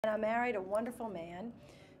And I married a wonderful man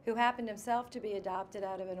who happened himself to be adopted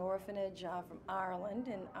out of an orphanage from Ireland,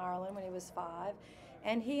 when he was 5.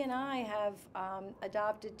 And he and I have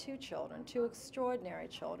adopted 2 children, 2 extraordinary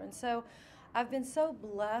children. So I've been so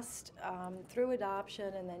blessed through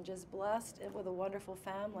adoption, and then just blessed with a wonderful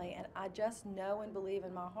family. And I just know and believe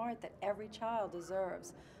in my heart that every child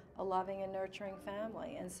deserves a loving and nurturing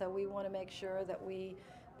family. And so we want to make sure that we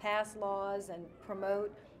pass laws and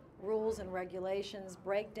promote rules and regulations,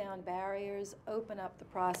 break down barriers, open up the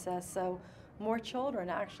process so more children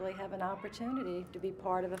actually have an opportunity to be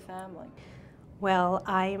part of a family. Well,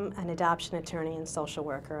 I'm an adoption attorney and social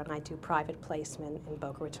worker, and I do private placement in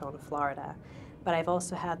Boca Raton, Florida. But I've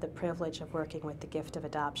also had the privilege of working with the Gift of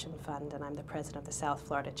Adoption Fund, and I'm the president of the South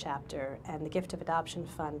Florida chapter. And the Gift of Adoption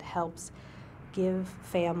Fund helps give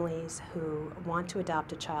families who want to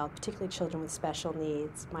adopt a child, particularly children with special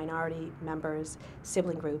needs, minority members,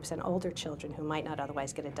 sibling groups, and older children who might not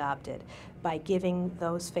otherwise get adopted, by giving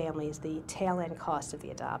those families the tail-end cost of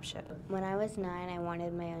the adoption. When I was 9, I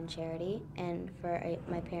wanted my own charity, and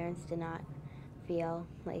my parents did not feel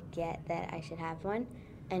like yet that I should have one.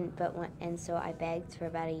 And so I begged for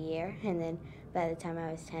about a year, and then by the time I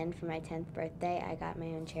was 10, for my 10th birthday, I got my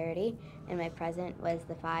own charity, and my present was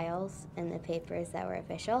the files and the papers that were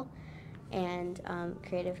official. And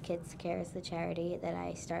Creative Kids Care is the charity that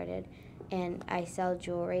I started, and I sell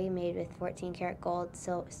jewelry made with 14-karat gold,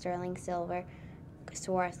 sterling silver,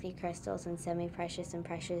 Swarovski crystals, and semi-precious and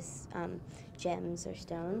precious gems or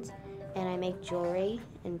stones. And I make jewelry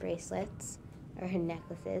and bracelets or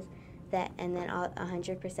necklaces. And then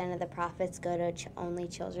 100% of the profits go to only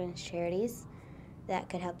children's charities that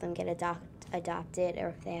could help them get adopted, or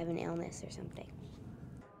if they have an illness or something.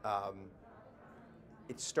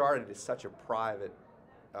 It started as such a private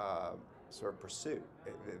sort of pursuit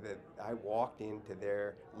that I walked into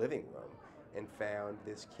their living room and found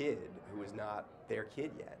this kid who was not their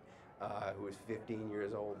kid yet, who was 15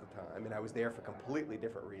 years old at the time, and I was there for completely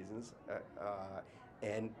different reasons,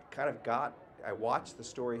 and kind of I watched the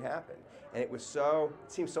story happen, and it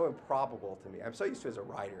seemed so improbable to me. I'm so used to, as a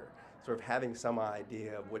writer, sort of having some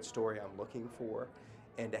idea of what story I'm looking for,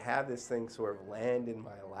 and to have this thing sort of land in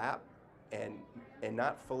my lap and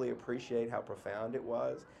not fully appreciate how profound it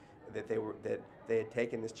was, that they had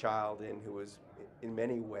taken this child in who was in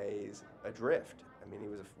many ways adrift. I mean, he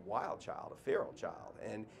was a wild child, a feral child,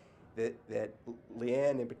 and that Leigh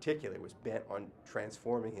Ann in particular was bent on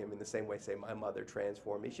transforming him in the same way, say, my mother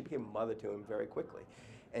transformed me. She became a mother to him very quickly.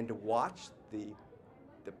 And to watch the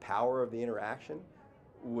power of the interaction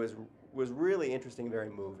was really interesting and very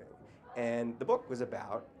moving. And the book was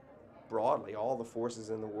about, broadly, all the forces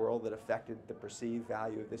in the world that affected the perceived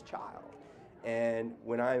value of this child. And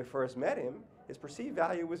when I first met him, his perceived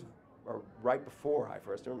value was, or right before I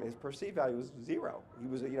first met him, his perceived value was 0. He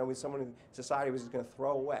was, he was someone in society was just going to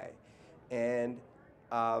throw away. And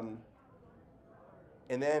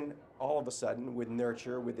then all of a sudden, with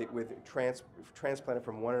nurture, transplanted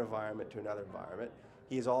from one environment to another environment,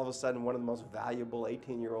 he is all of a sudden one of the most valuable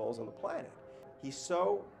 18-year-olds on the planet. He's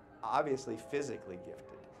so obviously physically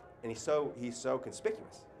gifted, and he's so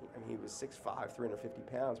conspicuous. I mean, he was 6'5", 350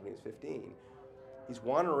 pounds when he was 15. He's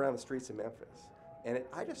wandering around the streets of Memphis. And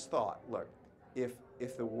I just thought, look, if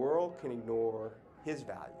the world can ignore his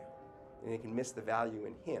value, and it can miss the value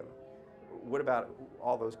in him, what about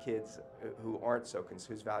all those kids who aren't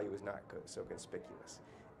whose value is not so conspicuous?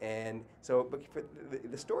 And so, but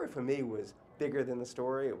the story for me was bigger than the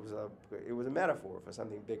story. It was a metaphor for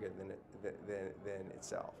something bigger than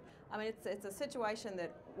itself. I mean, it's a situation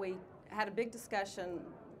that we had a big discussion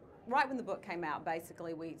right when the book came out.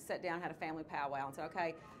 Basically, we sat down, had a family powwow, and said,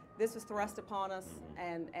 okay, this was thrust upon us,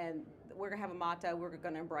 and we're going to have a motto: we're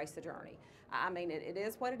going to embrace the journey. I mean, it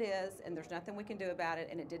is what it is, and there's nothing we can do about it,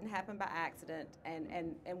 and it didn't happen by accident,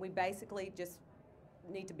 and we basically just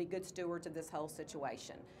need to be good stewards of this whole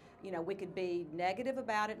situation. You know, we could be negative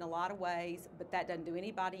about it in a lot of ways, but that doesn't do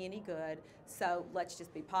anybody any good. So let's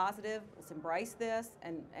just be positive, let's embrace this,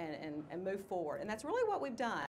 and move forward. And that's really what we've done.